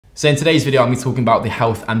So in today's video, I'm going to be talking about the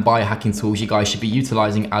health and biohacking tools you guys should be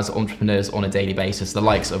utilizing as entrepreneurs on a daily basis, the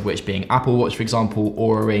likes of which being Apple Watch, for example,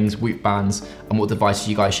 Oura rings, Whoop bands, and what devices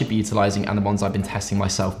you guys should be utilizing, and the ones I've been testing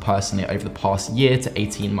myself personally over the past year to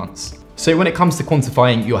 18 months. So when it comes to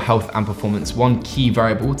quantifying your health and performance, one key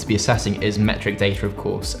variable to be assessing is metric data, of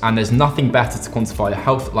course. And there's nothing better to quantify your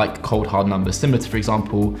health like cold hard numbers, similar to, for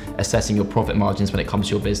example, assessing your profit margins when it comes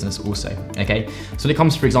to your business also, okay? So when it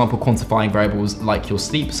comes to, for example, quantifying variables like your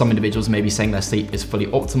sleep, some individuals may be saying their sleep is fully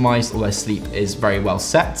optimized or their sleep is very well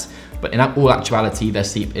set, but in all actuality, their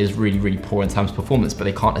sleep is really, really poor in terms of performance, but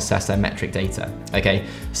they can't assess their metric data, okay?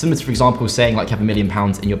 Similar to, for example, saying like you have £1 million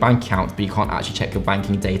in your bank account, but you can't actually check your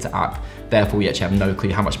banking data app. Therefore, you actually have no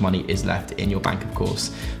clue how much money is left in your bank, of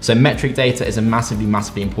course. So metric data is a massively,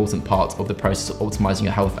 massively important part of the process of optimizing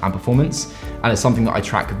your health and performance. And it's something that I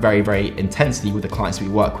track very, very intensely with the clients we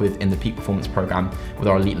work with in the Peak Performance Program with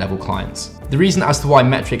our elite level clients. The reason as to why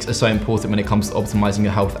metrics are so important when it comes to optimizing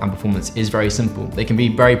your health and performance is very simple. They can be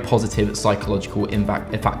very positive psychological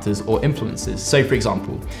factors or influences. So for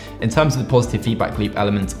example, in terms of the positive feedback loop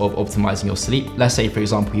element of optimizing your sleep, let's say for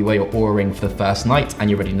example, you wear your Oura ring for the first night and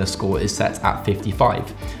your readiness score is set at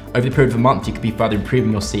 55. Over the period of a month, you could be further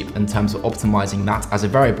improving your sleep in terms of optimizing that as a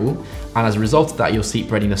variable. And as a result of that, your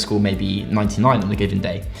sleep readiness score may be 99 on a given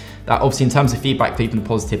day. That obviously in terms of feedback loop and the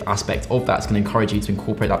positive aspect of that, it's going to encourage you to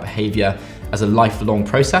incorporate that behavior as a lifelong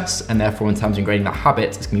process. And therefore in terms of ingraining that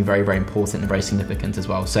habit, it's going to be very, very important and very significant as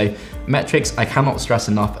well. So metrics, I cannot stress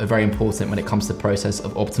enough, are very important when it comes to the process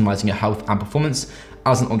of optimizing your health and performance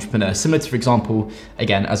as an entrepreneur. Similar to, for example,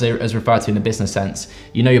 again, as referred to in a business sense,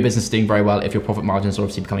 you know your business is doing very well if your profit margins are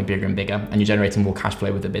obviously becoming bigger and bigger and you're generating more cash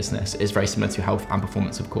flow with the business. It's very similar to health and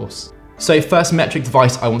performance, of course. So first metric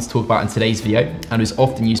device I want to talk about in today's video, and is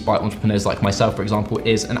often used by entrepreneurs like myself, for example,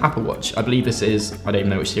 is an Apple Watch. I believe this is, I don't even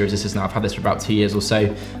know which series this is now, I've had this for about 2 years or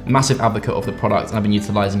so. Massive advocate of the product, and I've been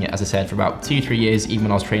utilizing it, as I said, for about 2-3 years, even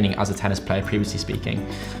when I was training as a tennis player, previously speaking.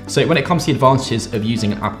 So when it comes to the advantages of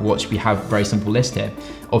using an Apple Watch, we have a very simple list here.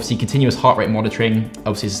 Obviously continuous heart rate monitoring,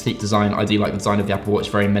 obviously it's a sleek design. I do like the design of the Apple Watch,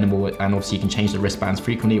 very minimal, and obviously you can change the wristbands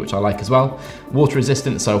frequently, which I like as well. Water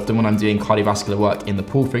resistant, so often when I'm doing cardiovascular work in the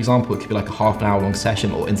pool, for example, it could be like a half an hour long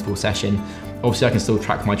session or interval session. Obviously I can still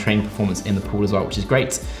track my training performance in the pool as well, which is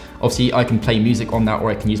great. Obviously I can play music on that,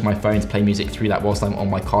 or I can use my phone to play music through that whilst I'm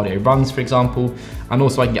on my cardio runs, for example. And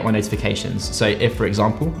also I can get my notifications. So if, for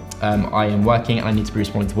example, I am working and I need to be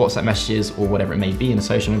responding to WhatsApp messages or whatever it may be in a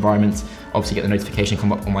social environment, obviously get the notification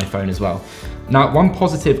come up on my phone as well. Now, one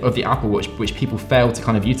positive of the Apple Watch, which people fail to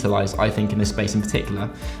kind of utilize, I think in this space in particular,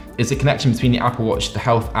 is the connection between the Apple Watch, the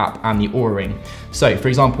health app, and the Oura ring. So for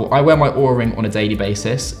example, I wear my Oura ring on a daily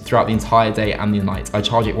basis throughout the entire day and the night. I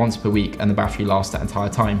charge it once per week and the battery lasts that entire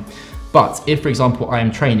time. But if, for example, I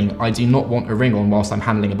am training, I do not want a ring on whilst I'm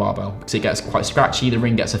handling a barbell because it gets quite scratchy, the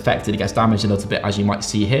ring gets affected, it gets damaged a little bit, as you might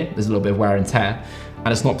see here. There's a little bit of wear and tear, and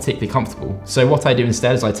it's not particularly comfortable. So what I do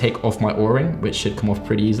instead is I take off my Oura ring, which should come off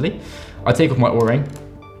pretty easily. I take off my Oura ring,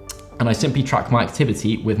 and I simply track my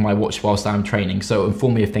activity with my watch whilst I'm training. So it'll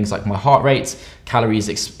inform me of things like my heart rate, calories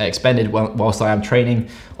expended whilst I am training,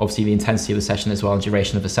 obviously the intensity of the session as well, and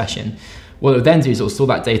duration of the session. What it will then do is it will store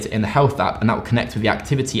that data in the health app, and that will connect with the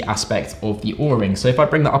activity aspect of the Oura ring. So if I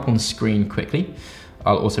bring that up on the screen quickly,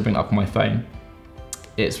 I'll also bring it up on my phone.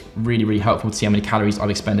 It's really, really helpful to see how many calories I've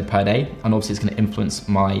expended per day, and obviously it's going to influence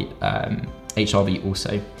my HRV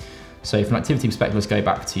also. So from an activity perspective, let's go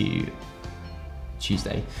back to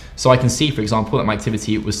Tuesday. So I can see, for example, that my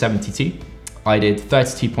activity was 72. I did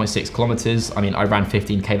 32.6 kilometers. I mean, I ran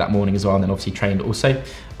 15K that morning as well, and then obviously trained also.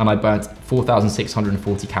 And I burnt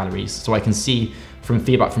 4,640 calories. So I can see from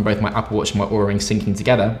feedback from both my Apple Watch and my Oura ring syncing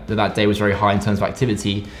together that that day was very high in terms of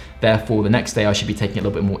activity. Therefore, the next day I should be taking it a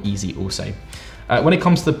little bit more easy also. When it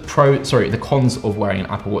comes to the cons of wearing an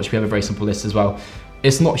Apple Watch, we have a very simple list as well.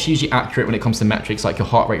 It's not hugely accurate when it comes to metrics like your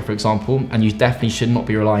heart rate, for example, and you definitely should not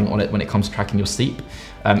be relying on it when it comes to tracking your sleep.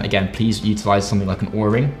 Again, please utilize something like an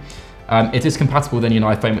Oura ring. It is compatible with your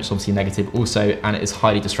iPhone, which is obviously negative also, and it is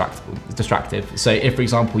highly distractive. So if, for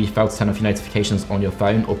example, you fail to turn off your notifications on your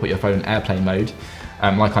phone or put your phone in airplane mode,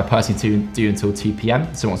 like I personally do until 2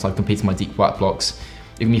 p.m, so once I've completed my deep work blocks,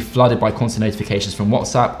 you can be flooded by constant notifications from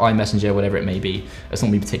WhatsApp, iMessenger, whatever it may be. It's not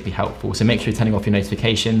going to be particularly helpful. So make sure you're turning off your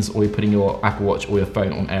notifications, or you're putting your Apple Watch or your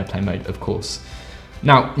phone on airplane mode, of course.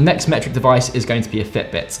 Now, next metric device is going to be a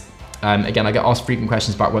Fitbit. Again, I get asked frequent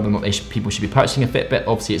questions about whether or not people should be purchasing a Fitbit.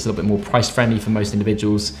 Obviously, it's a little bit more price friendly for most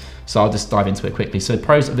individuals, so I'll just dive into it quickly. So the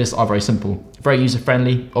pros of this are very simple. Very user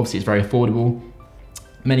friendly, obviously it's very affordable.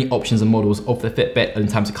 Many options and models of the Fitbit in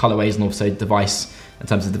terms of colorways and also device in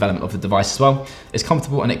terms of development of the device as well. It's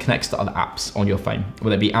comfortable and it connects to other apps on your phone,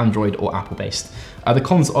 whether it be Android or Apple based. The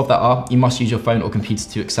cons of that are you must use your phone or computer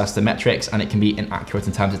to access the metrics, and it can be inaccurate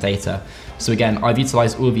in terms of data. So again, I've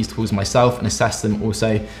utilized all of these tools myself and assessed them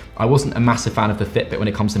also. I wasn't a massive fan of the Fitbit when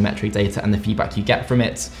it comes to metric data and the feedback you get from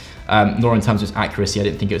it, nor in terms of its accuracy. I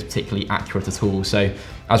didn't think it was particularly accurate at all. So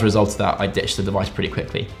as a result of that, I ditched the device pretty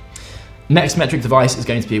quickly. Next metric device is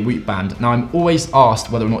going to be a Whoop band. Now I'm always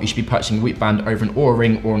asked whether or not you should be purchasing a Whoop band over an OURA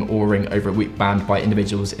ring or an OURA ring over a Whoop band by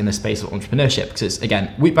individuals in the space of entrepreneurship. Because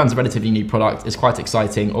again, Whoop band's a relatively new product. It's quite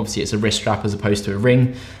exciting. Obviously it's a wrist strap as opposed to a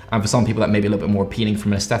ring. And for some people that may be a little bit more appealing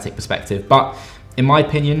from an aesthetic perspective. But in my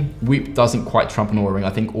opinion, Whoop doesn't quite trump an OURA ring.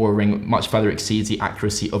 I think OURA ring much further exceeds the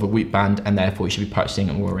accuracy of a Whoop band, and therefore you should be purchasing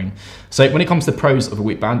an OURA ring. So when it comes to the pros of a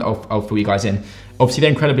Whoop band, I'll fill you guys in. Obviously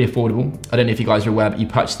they're incredibly affordable. I don't know if you guys are aware, but you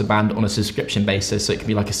purchase the band on a subscription basis. So it can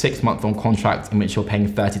be like a 6-month long contract in which you're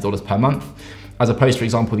paying $30 per month, as opposed to, for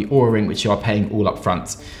example, the OURA ring, which you are paying all up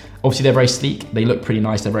front. Obviously they're very sleek, they look pretty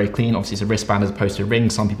nice, they're very clean. Obviously it's a wristband as opposed to a ring.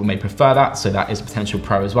 Some people may prefer that, so that is a potential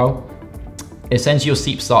pro as well. It sends you your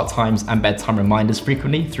sleep start times and bedtime reminders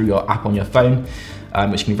frequently through your app on your phone,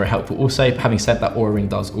 which can be very helpful also. Having said that, OURA ring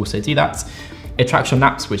does also do that. It tracks your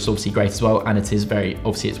naps, which is obviously great as well, and it is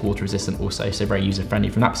obviously it's water resistant also, so very user friendly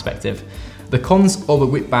from that perspective. The cons of a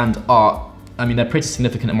Whoop band are, I mean, they're pretty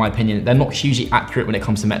significant in my opinion. They're not hugely accurate when it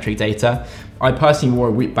comes to metric data. I personally wore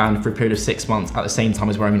a Whoop band for a period of 6 months at the same time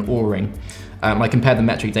as wearing an OURA ring. I compared the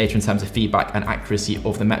metric data in terms of feedback and accuracy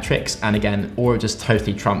of the metrics, and again, OURA just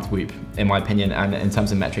totally trumped Whoop in my opinion, and in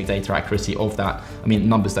terms of metric data accuracy of that, I mean,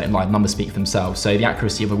 numbers don't lie, numbers speak for themselves, so the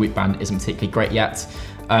accuracy of a Whoop band isn't particularly great yet.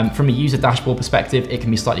 From a user dashboard perspective, it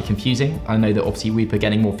can be slightly confusing. I know that obviously Whoop are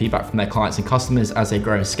getting more feedback from their clients and customers as they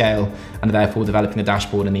grow and scale, and therefore developing the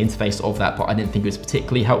dashboard and the interface of that, but I didn't think it was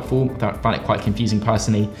particularly helpful. I found it quite confusing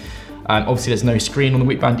personally. Obviously there's no screen on the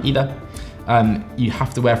Whoop band either. You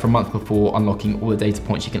have to wear for a month before unlocking all the data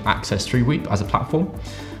points you can access through Whoop as a platform.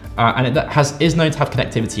 And it is known to have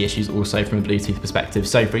connectivity issues also from a Bluetooth perspective.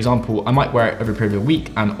 So for example, I might wear it over a period of a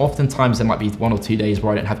week, and oftentimes there might be 1 or 2 days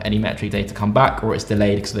where I don't have any metric data come back, or it's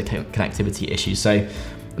delayed because of the connectivity issues. So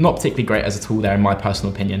not particularly great as a tool there in my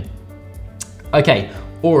personal opinion. Okay,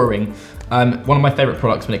 OURA ring. One of my favorite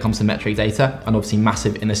products when it comes to metric data, and obviously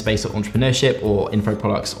massive in the space of entrepreneurship or info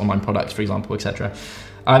products, online products, for example, etc.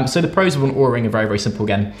 So the pros of an OURA ring are very, very simple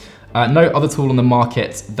again. No other tool on the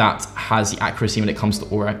market that has the accuracy when it comes to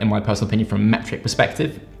OURA, in my personal opinion, from a metric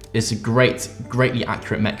perspective. It's a greatly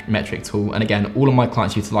accurate metric tool. And again, all of my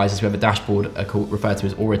clients utilize this. We have a dashboard referred to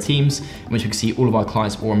as OURA Teams, in which we can see all of our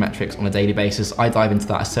clients' OURA metrics on a daily basis. I dive into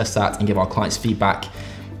that, assess that, and give our clients feedback.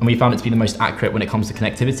 And we found it to be the most accurate when it comes to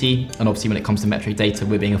connectivity, and obviously when it comes to metric data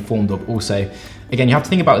we're being informed of also. Again, you have to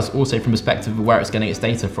think about this also from the perspective of where it's getting its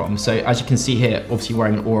data from. So as you can see here, obviously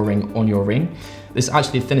wearing an OURA ring on your ring, this is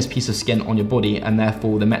actually the thinnest piece of skin on your body, and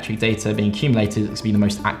therefore the metric data being accumulated is going to be the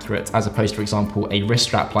most accurate, as opposed to, for example, a wrist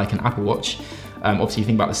strap like an Apple Watch. Obviously you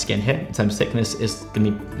think about the skin here, in terms of thickness, it's going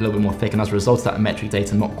to be a little bit more thick, and as a result of that, the metric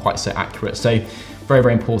data not quite so accurate. So very,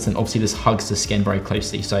 very important. Obviously this hugs the skin very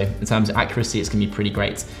closely. So in terms of accuracy, it's going to be pretty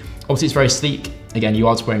great. Obviously it's very sleek. Again, you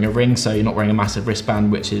are just wearing a ring, so you're not wearing a massive wristband,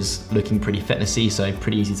 which is looking pretty fitnessy, so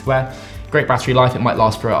pretty easy to wear. Great battery life, it might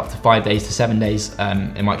last for up to 5 days to 7 days,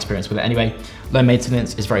 in my experience with it anyway. Low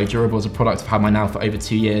maintenance, is very durable as a product. I've had mine now for over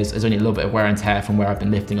 2 years. There's only a little bit of wear and tear from where I've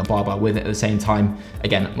been lifting a barbell with it at the same time.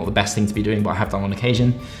 Again, not the best thing to be doing, but I have done on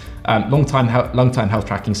occasion. Long-time health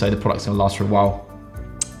tracking, so the product's gonna last for a while.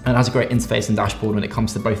 And has a great interface and dashboard when it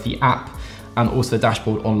comes to both the app and also the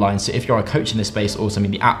dashboard online. So if you're a coach in this space also, I mean,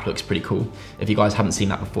 the app looks pretty cool if you guys haven't seen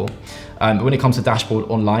that before. But when it comes to dashboard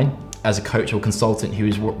online, as a coach or consultant who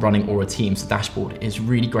is running OURA Teams, the dashboard is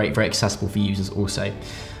really great, very accessible for users also.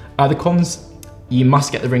 The cons, you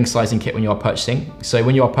must get the ring sizing kit when you are purchasing. So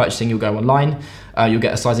when you are purchasing, you'll go online, you'll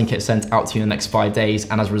get a sizing kit sent out to you in the next 5 days,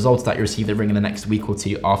 and as a result of that, you'll receive the ring in the next week or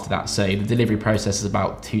 2 after that. So the delivery process is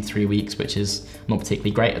about 2 to 3 weeks, which is not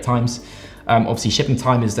particularly great at times. Obviously shipping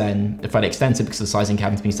time is then fairly extensive because the sizing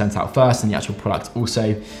kit is being sent out first and the actual product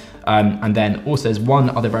also. And then also there's one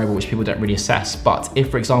other variable which people don't really assess, but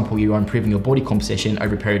if, for example, you are improving your body composition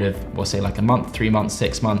over a period of, we'll say like a month, 3 months,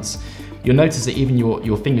 6 months, you'll notice that even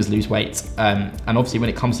your fingers lose weight. And obviously when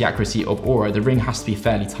it comes to the accuracy of OURA, the ring has to be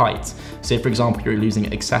fairly tight. So if, for example, you're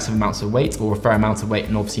losing excessive amounts of weight or a fair amount of weight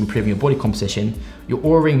and obviously improving your body composition, your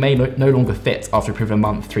OURA ring may no longer fit after a period of a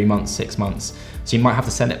month, 3 months, 6 months. So you might have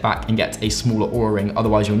to send it back and get a smaller OURA ring.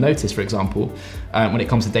 Otherwise you'll notice, for example, when it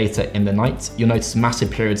comes to data in the night, you'll notice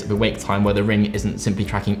massive periods of awake time where the ring isn't simply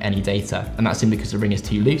tracking any data. And that's simply because the ring is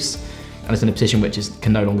too loose and it's in a position which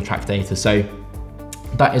can no longer track data. So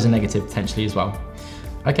that is a negative potentially as well.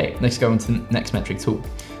 Okay, let's go on to the next metric tool.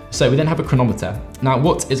 So we then have a chronometer. Now,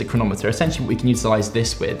 what is a chronometer? Essentially, what we can utilize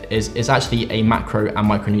this with is actually a macro and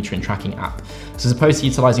micronutrient tracking app. So as opposed to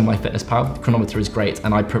utilizing MyFitnessPal, the chronometer is great,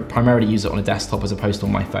 and I primarily use it on a desktop as opposed to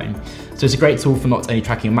on my phone. So it's a great tool for not only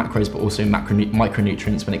tracking your macros, but also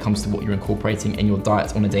micronutrients when it comes to what you're incorporating in your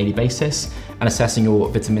diet on a daily basis, and assessing your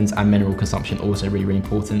vitamins and mineral consumption, also really, really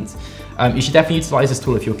important. You should definitely utilize this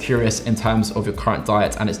tool if you're curious in terms of your current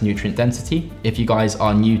diet and its nutrient density. If you guys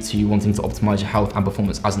are new to wanting to optimize your health and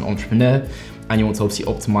performance as an entrepreneur, and you want to obviously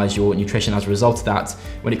optimize your nutrition as a result of that,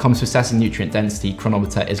 when it comes to assessing nutrient density,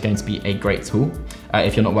 chronometer is going to be a great tool.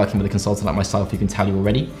 If you're not working with a consultant like myself who can tell you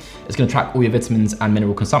already, it's going to track all your vitamins and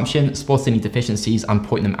mineral consumption, spot any deficiencies and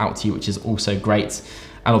point them out to you, which is also great.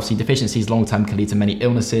 And obviously deficiencies long-term can lead to many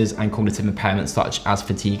illnesses and cognitive impairments such as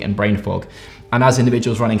fatigue and brain fog. And as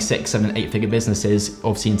individuals running 6, 7, 8-figure businesses,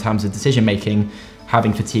 obviously in terms of decision making,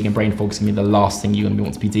 having fatigue and brain fog is going to be the last thing you're going to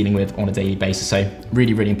want to be dealing with on a daily basis. So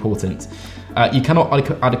really, really important. You cannot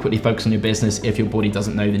adequately focus on your business if your body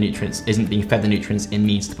doesn't know the nutrients, isn't being fed the nutrients it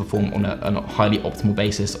needs to perform on a highly optimal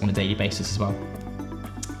basis on a daily basis as well.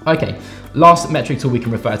 Okay, last metric tool we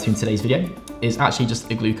can refer to in today's video is actually just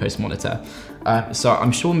a glucose monitor. So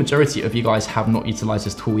I'm sure the majority of you guys have not utilized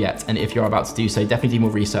this tool yet, and if you're about to do so, definitely do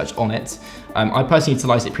more research on it. I personally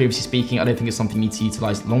utilized it previously speaking. I don't think it's something you need to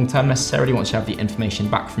utilize long-term necessarily once you have the information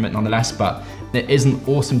back from it nonetheless, but it is an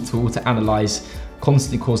awesome tool to analyze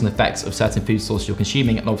constant cause and effects of certain food sources you're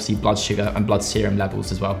consuming, and obviously blood sugar and blood serum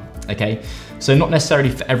levels as well, okay? So not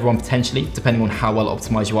necessarily for everyone potentially, depending on how well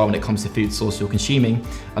optimized you are when it comes to food source you're consuming,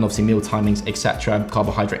 and obviously meal timings, etc.,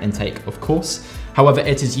 carbohydrate intake, of course. However,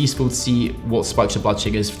 it is useful to see what spikes your blood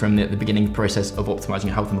sugars from the beginning process of optimizing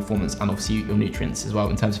your health and performance, and obviously your nutrients as well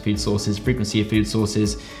in terms of food sources, frequency of food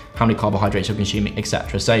sources, how many carbohydrates you're consuming,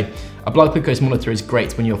 etc. So a blood glucose monitor is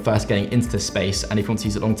great when you're first getting into this space, and if you want to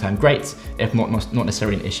use it long term, great. If not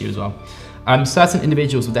necessarily an issue as well. Certain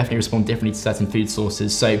individuals will definitely respond differently to certain food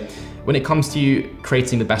sources. So when it comes to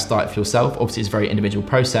creating the best diet for yourself, obviously it's a very individual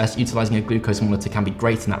process. Utilizing a glucose monitor can be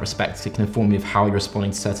great in that respect. It can inform you of how you're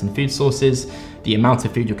responding to certain food sources, the amount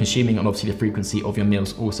of food you're consuming, and obviously the frequency of your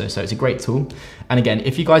meals also. So it's a great tool. And again,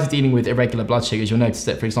 if you guys are dealing with irregular blood sugars, you'll notice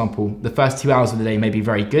that, for example, the first 2 hours of the day may be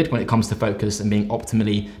very good when it comes to focus and being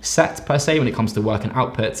optimally set per se when it comes to work and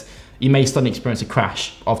output. You may suddenly experience a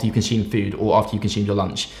crash after you consume food or after you consume your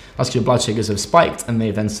lunch. That's because your blood sugars have spiked and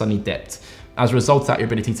they've then suddenly dipped. As a result of that, your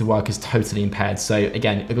ability to work is totally impaired. So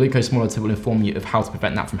again, a glucose monitor will inform you of how to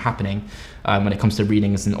prevent that from happening when it comes to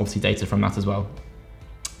readings and obviously data from that as well.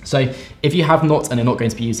 So if you have not and are not going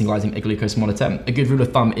to be utilizing a glucose monitor, a good rule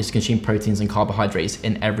of thumb is to consume proteins and carbohydrates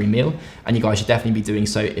in every meal. And you guys should definitely be doing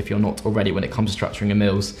so if you're not already when it comes to structuring your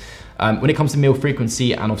meals. When it comes to meal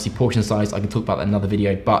frequency and obviously portion size, I can talk about that in another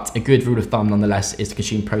video, but a good rule of thumb nonetheless is to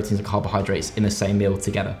consume proteins and carbohydrates in the same meal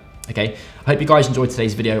together. Okay, I hope you guys enjoyed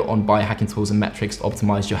today's video on biohacking tools and metrics to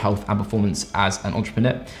optimize your health and performance as an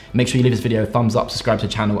entrepreneur. Make sure you leave this video a thumbs up, subscribe to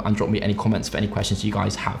the channel, and drop me any comments for any questions you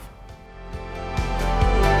guys have.